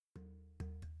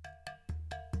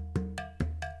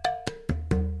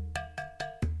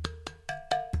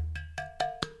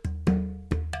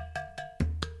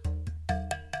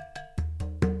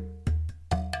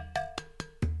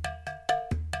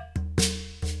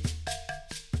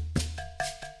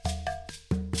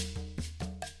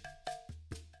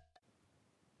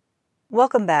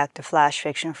Welcome back to Flash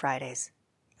Fiction Fridays.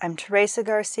 I'm Teresa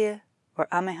Garcia, or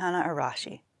Amehana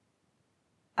Arashi.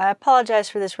 I apologize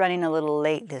for this running a little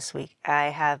late this week. I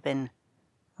have been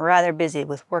rather busy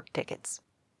with work tickets.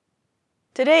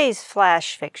 Today's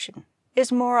Flash Fiction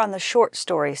is more on the short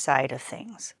story side of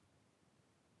things.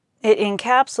 It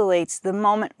encapsulates the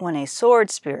moment when a sword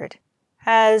spirit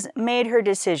has made her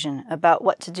decision about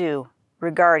what to do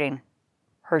regarding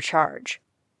her charge.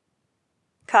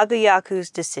 Kagayaku's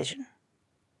decision.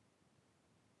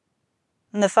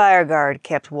 The fire guard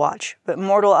kept watch, but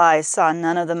mortal eyes saw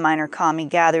none of the minor kami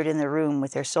gathered in the room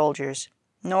with their soldiers,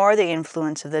 nor the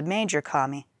influence of the major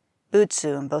kami,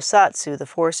 Butsu and Bosatsu the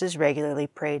forces regularly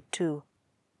prayed to.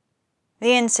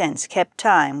 The incense kept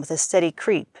time with a steady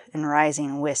creep and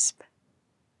rising wisp.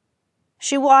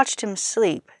 She watched him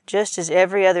sleep, just as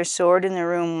every other sword in the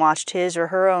room watched his or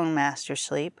her own master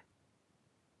sleep.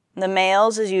 The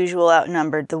males, as usual,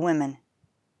 outnumbered the women.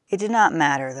 It did not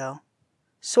matter, though.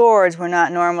 Swords were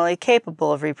not normally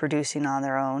capable of reproducing on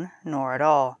their own, nor at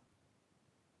all.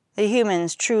 The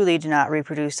humans truly did not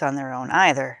reproduce on their own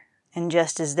either, and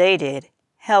just as they did,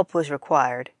 help was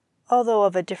required, although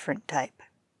of a different type.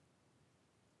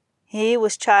 He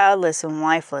was childless and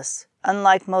wifeless,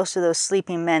 unlike most of those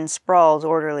sleeping men sprawled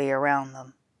orderly around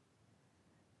them.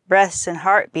 Breaths and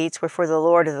heartbeats were for the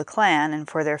lord of the clan and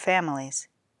for their families.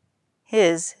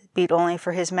 His beat only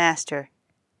for his master,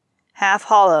 half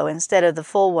hollow instead of the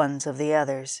full ones of the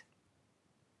others.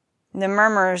 The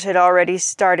murmurs had already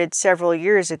started several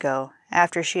years ago,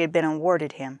 after she had been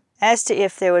awarded him, as to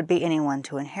if there would be anyone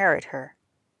to inherit her.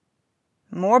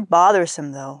 More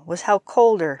bothersome, though, was how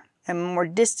colder and more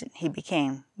distant he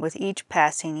became with each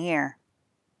passing year.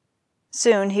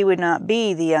 Soon he would not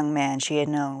be the young man she had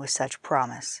known with such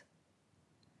promise.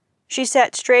 She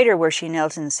sat straighter where she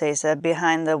knelt in Seiza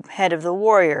behind the head of the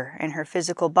warrior and her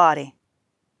physical body.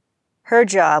 Her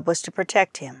job was to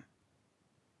protect him.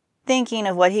 Thinking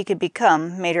of what he could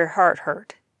become made her heart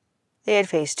hurt. They had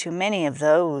faced too many of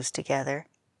those together.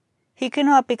 He could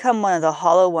not become one of the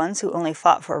hollow ones who only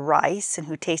fought for rice and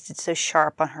who tasted so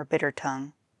sharp on her bitter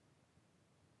tongue.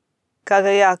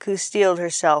 Kagayaku steeled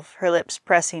herself, her lips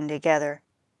pressing together.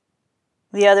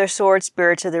 The other sword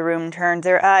spirits of the room turned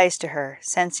their eyes to her,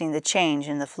 sensing the change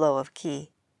in the flow of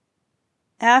ki.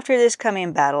 After this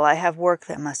coming battle, I have work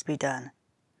that must be done.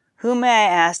 Who may I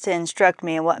ask to instruct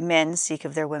me in what men seek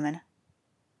of their women?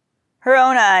 Her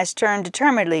own eyes turned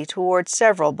determinedly towards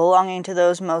several belonging to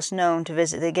those most known to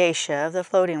visit the geisha of the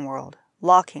floating world,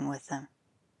 locking with them.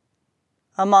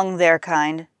 Among their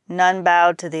kind, none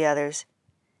bowed to the others,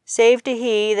 save to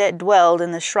he that dwelled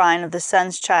in the shrine of the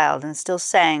sun's child and still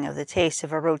sang of the taste of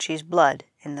Orochi's blood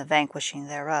in the vanquishing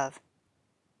thereof.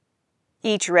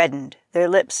 Each reddened, their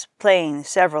lips playing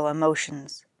several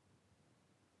emotions.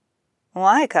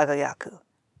 Why, Kagayaku?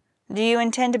 Do you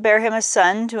intend to bear him a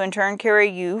son to in turn carry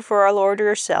you for our lord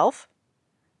yourself?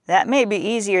 That may be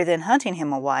easier than hunting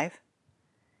him a wife.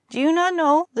 Do you not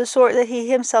know the sort that he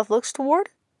himself looks toward?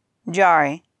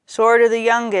 Jari, sword of the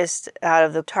youngest out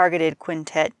of the targeted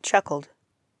quintet, chuckled.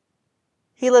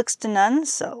 He looks to none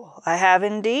so. I have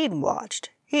indeed watched.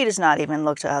 He does not even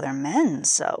look to other men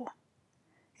so.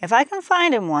 If I can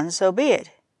find him one, so be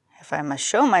it. If I must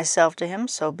show myself to him,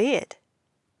 so be it.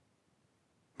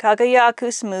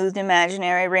 Kagayaku smoothed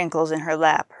imaginary wrinkles in her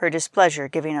lap, her displeasure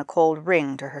giving a cold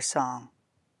ring to her song.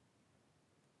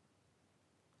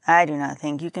 I do not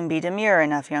think you can be demure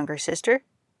enough, younger sister.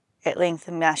 At length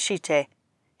Mashite,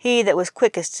 he that was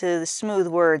quickest to the smooth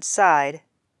words, sighed.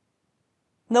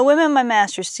 The women my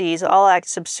master sees all act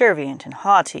subservient and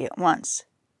haughty at once,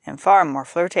 and far more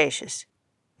flirtatious.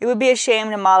 It would be a shame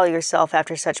to model yourself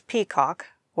after such peacock,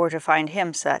 or to find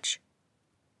him such.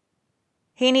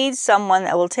 He needs someone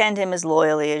that will tend him as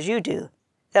loyally as you do,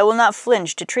 that will not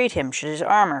flinch to treat him should his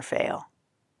armor fail.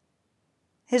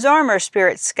 His armor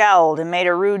spirit scowled and made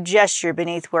a rude gesture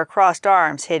beneath where crossed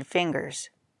arms hid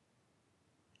fingers.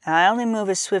 I only move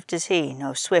as swift as he,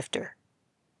 no swifter.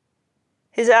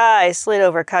 His eyes slid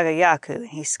over Kagayaku, and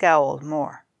he scowled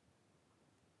more.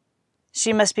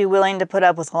 She must be willing to put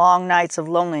up with long nights of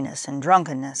loneliness and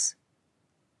drunkenness.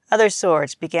 Other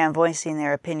swords began voicing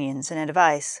their opinions and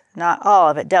advice, not all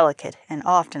of it delicate and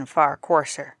often far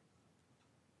coarser.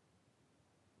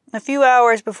 A few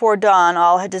hours before dawn,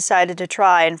 all had decided to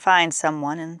try and find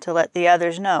someone and to let the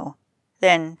others know,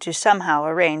 then to somehow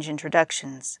arrange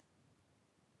introductions.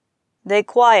 They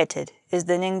quieted as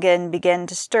the ningen began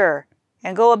to stir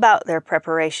and go about their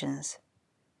preparations.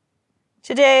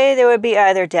 Today there would be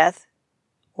either death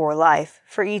or life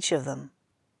for each of them.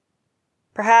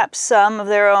 Perhaps some of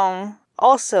their own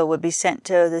also would be sent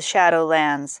to the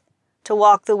Shadowlands, to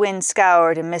walk the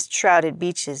wind-scoured and mist-shrouded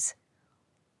beaches,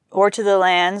 or to the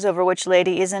lands over which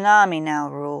Lady Izanami now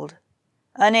ruled,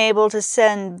 unable to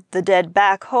send the dead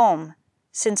back home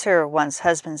since her once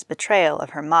husband's betrayal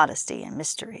of her modesty and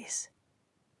mysteries.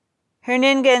 Her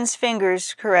Ningen's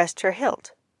fingers caressed her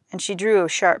hilt, and she drew a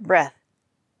sharp breath.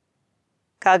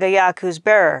 Kagayaku's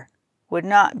bearer would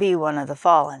not be one of the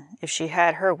fallen if she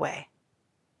had her way.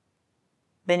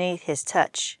 Beneath his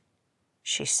touch,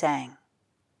 she sang.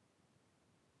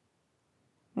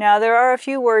 Now, there are a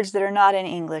few words that are not in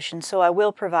English, and so I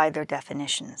will provide their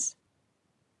definitions.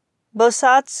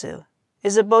 Bosatsu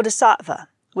is a bodhisattva,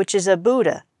 which is a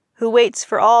Buddha who waits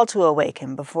for all to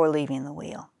awaken before leaving the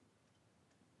wheel.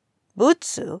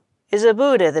 Butsu is a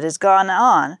Buddha that has gone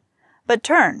on, but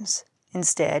turns,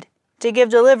 instead, to give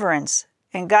deliverance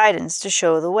and guidance to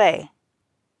show the way.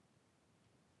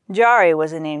 Jari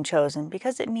was a name chosen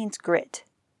because it means grit.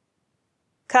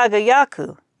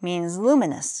 Kagayaku means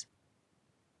luminous.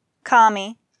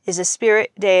 Kami is a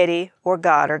spirit, deity, or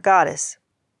god or goddess.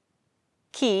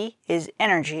 Ki is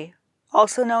energy,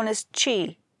 also known as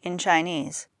chi in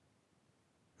Chinese.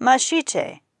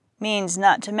 Mashite means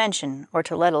not to mention or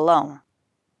to let alone.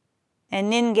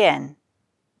 And Ningen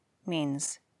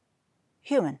means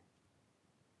human.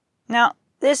 Now,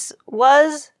 this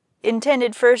was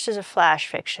intended first as a flash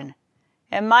fiction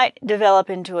and might develop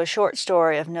into a short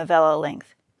story of novella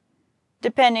length,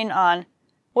 depending on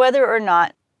whether or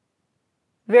not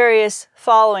various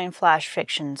following flash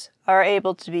fictions are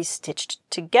able to be stitched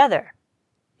together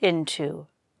into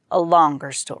a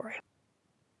longer story.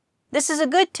 This is a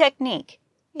good technique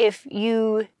if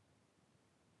you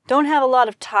don't have a lot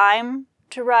of time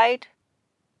to write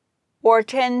or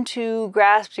tend to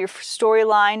grasp your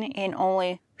storyline in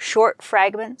only short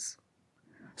fragments.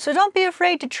 So don't be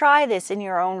afraid to try this in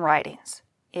your own writings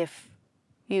if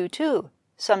you too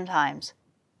sometimes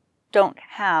don't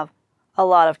have a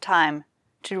lot of time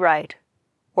to write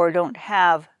or don't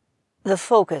have the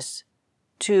focus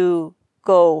to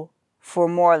go for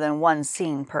more than one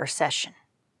scene per session.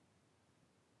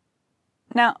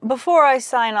 Now, before I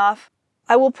sign off,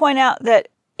 I will point out that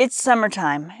it's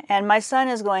summertime and my son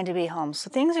is going to be home, so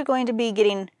things are going to be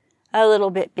getting a little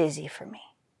bit busy for me.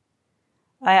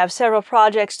 I have several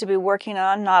projects to be working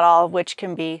on, not all of which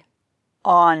can be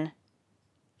on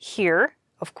here,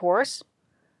 of course.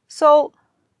 So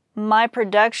my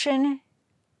production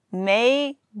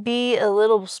may be a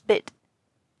little bit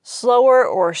slower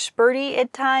or spurty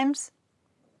at times,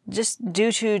 just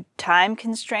due to time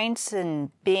constraints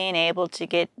and being able to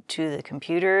get to the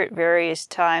computer at various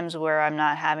times where I'm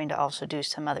not having to also do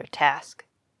some other task.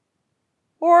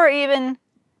 Or even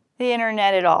the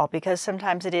internet at all, because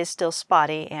sometimes it is still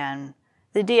spotty and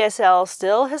the DSL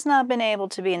still has not been able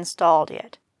to be installed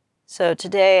yet. So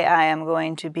today I am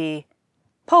going to be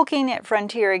poking at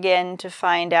Frontier again to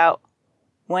find out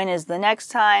when is the next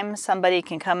time somebody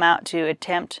can come out to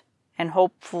attempt and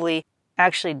hopefully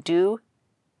actually do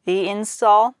the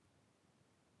install.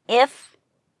 If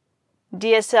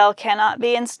DSL cannot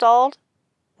be installed,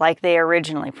 like they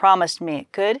originally promised me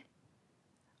it could,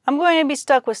 I'm going to be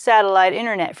stuck with satellite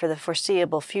internet for the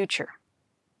foreseeable future.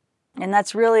 And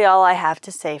that's really all I have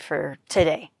to say for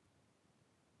today.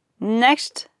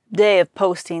 Next day of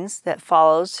postings that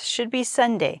follows should be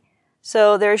Sunday,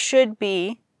 so there should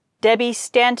be Debbie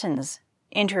Stanton's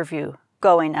interview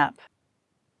going up,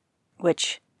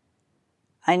 which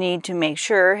I need to make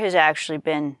sure has actually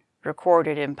been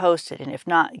recorded and posted, and if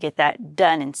not, get that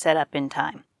done and set up in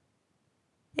time.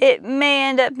 It may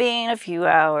end up being a few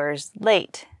hours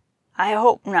late. I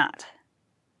hope not.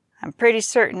 I'm pretty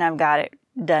certain I've got it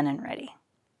done and ready.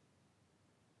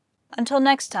 Until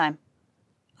next time,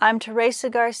 I'm Teresa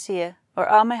Garcia, or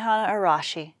Amehana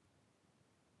Arashi,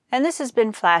 and this has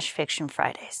been Flash Fiction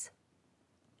Fridays.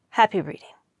 Happy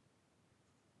reading.